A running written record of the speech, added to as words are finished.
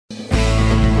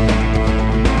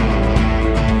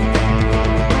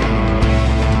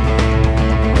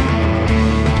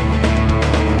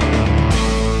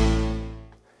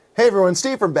Hey everyone,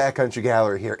 Steve from Backcountry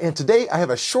Gallery here, and today I have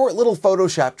a short little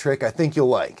Photoshop trick I think you'll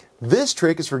like. This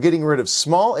trick is for getting rid of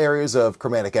small areas of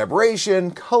chromatic aberration,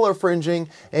 color fringing,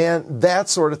 and that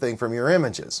sort of thing from your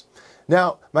images.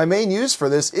 Now, my main use for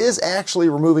this is actually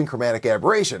removing chromatic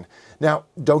aberration. Now,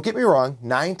 don't get me wrong,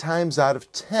 9 times out of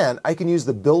 10 I can use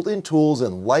the built-in tools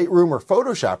in Lightroom or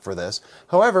Photoshop for this.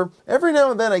 However, every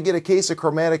now and then I get a case of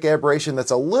chromatic aberration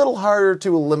that's a little harder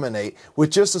to eliminate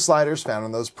with just the sliders found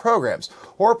in those programs.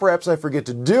 Or perhaps I forget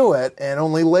to do it and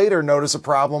only later notice a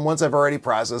problem once I've already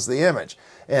processed the image.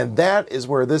 And that is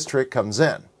where this trick comes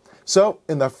in. So,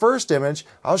 in the first image,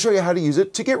 I'll show you how to use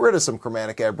it to get rid of some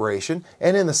chromatic aberration,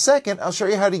 and in the second, I'll show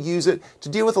you how to use it to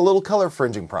deal with a little color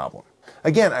fringing problem.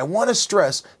 Again, I want to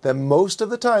stress that most of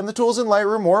the time, the tools in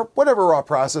Lightroom or whatever raw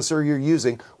processor you're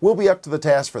using will be up to the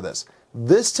task for this.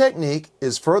 This technique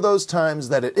is for those times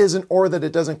that it isn't or that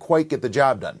it doesn't quite get the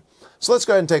job done. So let's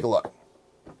go ahead and take a look.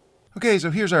 Okay, so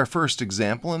here's our first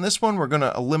example. In this one, we're going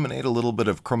to eliminate a little bit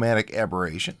of chromatic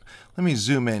aberration. Let me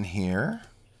zoom in here,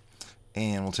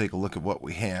 and we'll take a look at what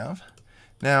we have.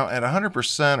 Now, at 100%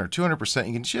 or 200%,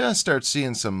 you can just start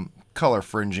seeing some color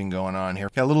fringing going on here.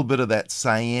 Got a little bit of that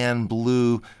cyan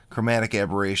blue chromatic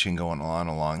aberration going on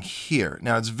along here.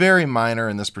 Now, it's very minor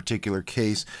in this particular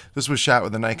case. This was shot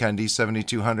with the Nikon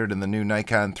D7200 and the new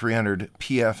Nikon 300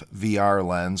 PF VR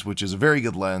lens, which is a very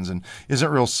good lens and isn't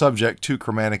real subject to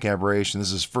chromatic aberration.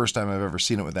 This is the first time I've ever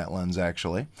seen it with that lens,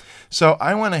 actually. So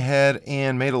I went ahead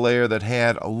and made a layer that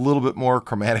had a little bit more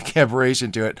chromatic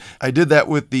aberration to it. I did that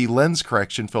with the lens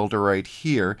correction filter right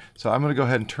here. So I'm going to go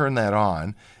ahead and turn that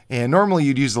on. And normally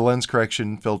you'd use the lens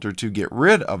correction filter to get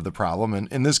rid of the problem,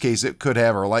 and in this case it could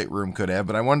have, or Lightroom could have,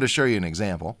 but I wanted to show you an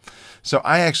example. So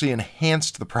I actually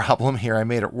enhanced the problem here, I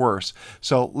made it worse.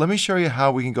 So let me show you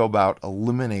how we can go about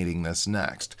eliminating this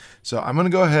next. So I'm going to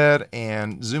go ahead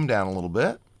and zoom down a little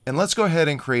bit. And let's go ahead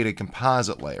and create a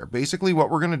composite layer. Basically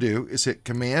what we're going to do is hit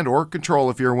Command or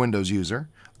Control if you're a Windows user,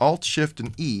 Alt, Shift,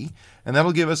 and E, and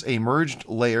that'll give us a merged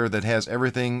layer that has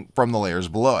everything from the layers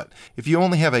below it. If you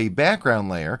only have a background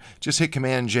layer, just hit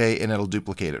Command J and it'll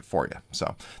duplicate it for you.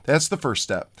 So that's the first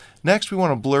step. Next, we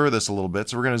want to blur this a little bit,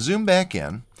 so we're going to zoom back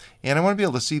in, and I want to be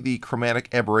able to see the chromatic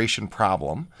aberration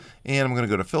problem. And I'm going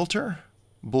to go to Filter,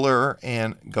 Blur,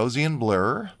 and Gaussian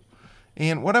Blur.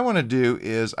 And what I want to do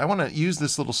is I want to use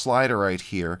this little slider right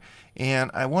here, and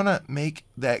I want to make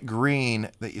that green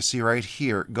that you see right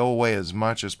here go away as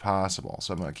much as possible.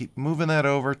 So I'm going to keep moving that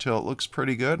over till it looks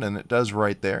pretty good, and it does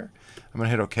right there. I'm going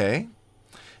to hit OK.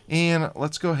 And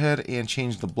let's go ahead and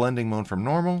change the blending mode from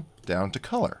normal down to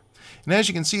color. And as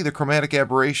you can see, the chromatic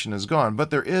aberration is gone, but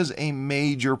there is a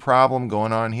major problem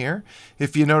going on here.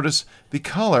 If you notice, the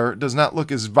color does not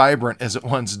look as vibrant as it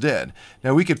once did.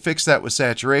 Now, we could fix that with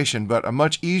saturation, but a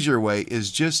much easier way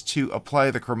is just to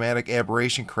apply the chromatic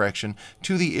aberration correction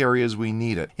to the areas we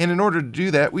need it. And in order to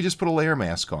do that, we just put a layer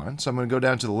mask on. So I'm going to go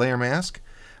down to the layer mask.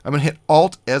 I'm going to hit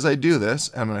Alt as I do this,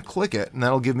 and I'm going to click it, and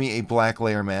that'll give me a black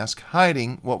layer mask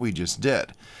hiding what we just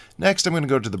did. Next, I'm going to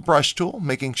go to the brush tool,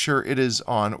 making sure it is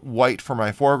on white for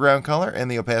my foreground color, and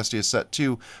the opacity is set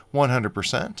to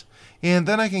 100%. And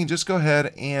then I can just go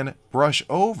ahead and brush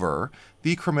over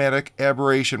the chromatic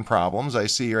aberration problems I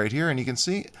see right here, and you can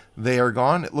see they are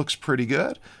gone. It looks pretty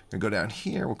good. I'm going to go down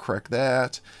here, we'll correct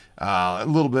that. A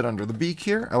little bit under the beak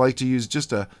here. I like to use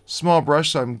just a small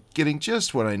brush so I'm getting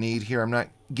just what I need here. I'm not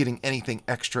getting anything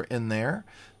extra in there,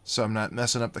 so I'm not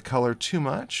messing up the color too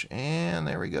much. And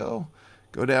there we go.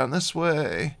 Go down this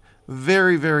way.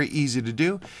 Very, very easy to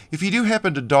do. If you do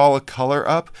happen to doll a color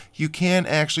up, you can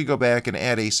actually go back and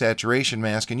add a saturation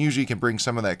mask, and usually you can bring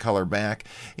some of that color back.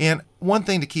 And one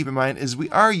thing to keep in mind is we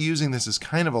are using this as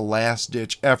kind of a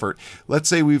last-ditch effort. Let's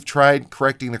say we've tried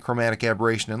correcting the chromatic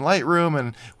aberration in Lightroom,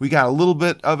 and we got a little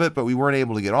bit of it, but we weren't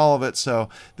able to get all of it. So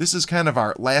this is kind of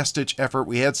our last-ditch effort.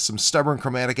 We had some stubborn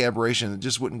chromatic aberration that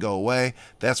just wouldn't go away.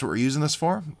 That's what we're using this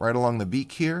for, right along the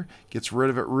beak here. Gets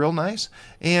rid of it real nice.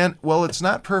 And, well, it's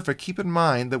not perfect. Keep in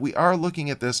mind that we are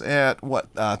looking at this at,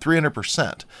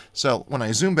 300%. So when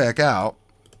I zoom back out,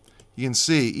 you can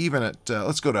see even at,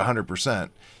 let's go to 100%,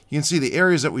 you can see the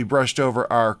areas that we brushed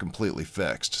over are completely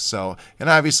fixed. So, and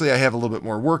obviously I have a little bit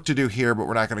more work to do here, but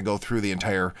we're not going to go through the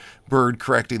entire bird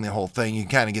correcting the whole thing. You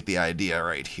can kind of get the idea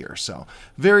right here. So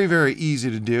very, very easy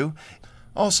to do.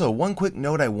 Also, one quick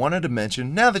note I wanted to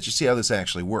mention now that you see how this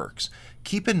actually works.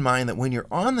 Keep in mind that when you're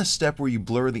on the step where you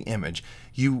blur the image,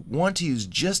 you want to use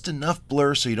just enough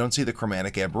blur so you don't see the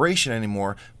chromatic aberration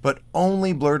anymore, but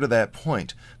only blur to that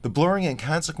point. The blurring and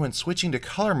consequent switching to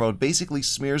color mode basically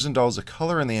smears and dulls the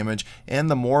color in the image, and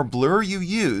the more blur you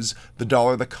use, the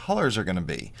duller the colors are going to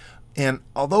be. And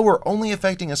although we're only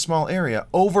affecting a small area,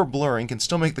 over blurring can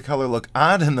still make the color look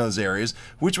odd in those areas,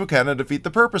 which will kind of defeat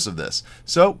the purpose of this.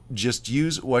 So just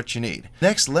use what you need.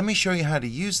 Next, let me show you how to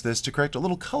use this to correct a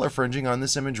little color fringing on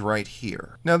this image right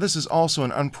here. Now this is also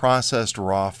an unprocessed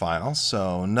raw file,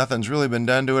 so nothing's really been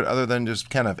done to it other than just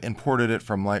kind of imported it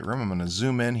from Lightroom. I'm going to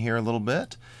zoom in here a little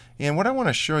bit. And what I want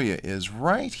to show you is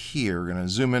right here, we're going to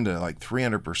zoom into like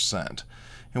 300%.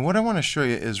 And what I want to show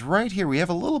you is right here we have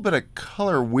a little bit of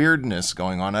color weirdness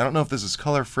going on. I don't know if this is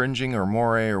color fringing or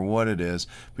moire or what it is,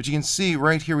 but you can see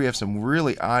right here we have some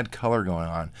really odd color going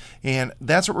on. And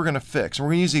that's what we're going to fix. And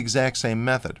we're going to use the exact same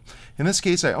method. In this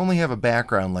case I only have a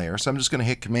background layer, so I'm just going to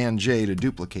hit Command J to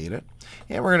duplicate it.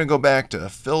 And we're going to go back to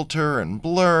Filter and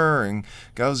Blur and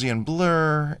Gaussian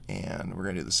Blur, and we're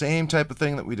going to do the same type of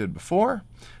thing that we did before.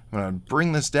 I'm going to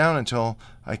bring this down until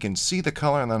I can see the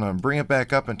color, and then I'm going to bring it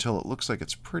back up until it looks like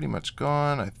it's pretty much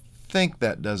gone. I think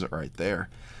that does it right there.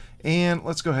 And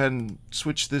let's go ahead and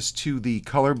switch this to the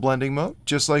color blending mode,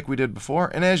 just like we did before.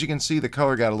 And as you can see, the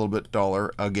color got a little bit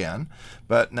duller again,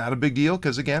 but not a big deal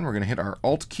because, again, we're going to hit our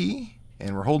Alt key,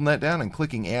 and we're holding that down and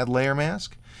clicking Add Layer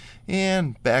Mask.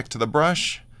 And back to the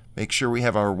brush. Make sure we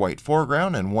have our white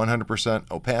foreground and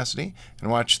 100% opacity. And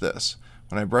watch this.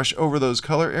 When I brush over those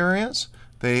color areas,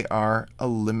 they are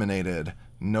eliminated.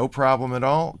 No problem at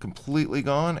all. Completely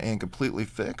gone and completely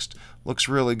fixed. Looks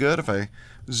really good. If I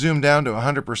zoom down to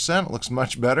 100%, it looks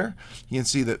much better. You can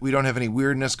see that we don't have any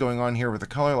weirdness going on here with the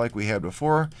color like we had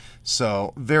before.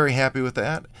 So very happy with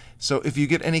that. So if you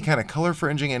get any kind of color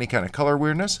fringing, any kind of color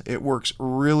weirdness, it works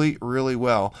really, really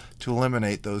well to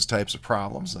eliminate those types of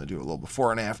problems. I do a little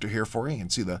before and after here for you. You can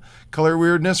see the color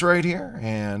weirdness right here,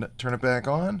 and turn it back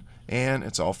on, and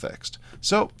it's all fixed.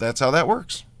 So that's how that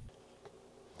works.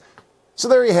 So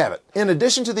there you have it. In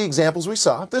addition to the examples we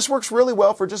saw, this works really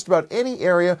well for just about any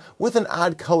area with an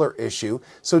odd color issue.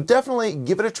 So definitely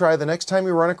give it a try the next time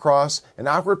you run across an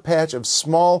awkward patch of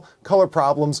small color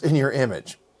problems in your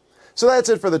image. So that's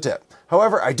it for the tip.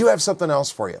 However, I do have something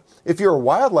else for you. If you're a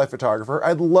wildlife photographer,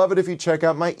 I'd love it if you check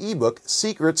out my ebook,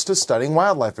 Secrets to Studying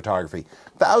Wildlife Photography.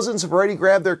 Thousands have already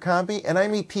grabbed their copy, and I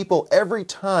meet people every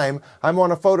time I'm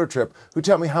on a photo trip who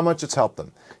tell me how much it's helped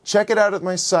them. Check it out at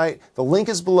my site. The link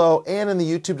is below and in the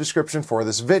YouTube description for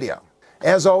this video.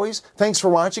 As always, thanks for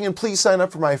watching, and please sign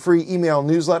up for my free email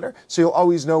newsletter so you'll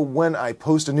always know when I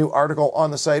post a new article on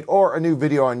the site or a new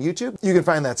video on YouTube. You can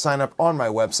find that sign up on my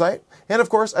website. And of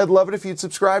course, I'd love it if you'd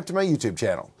subscribe to my YouTube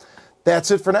channel.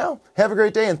 That's it for now. Have a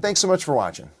great day, and thanks so much for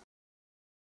watching.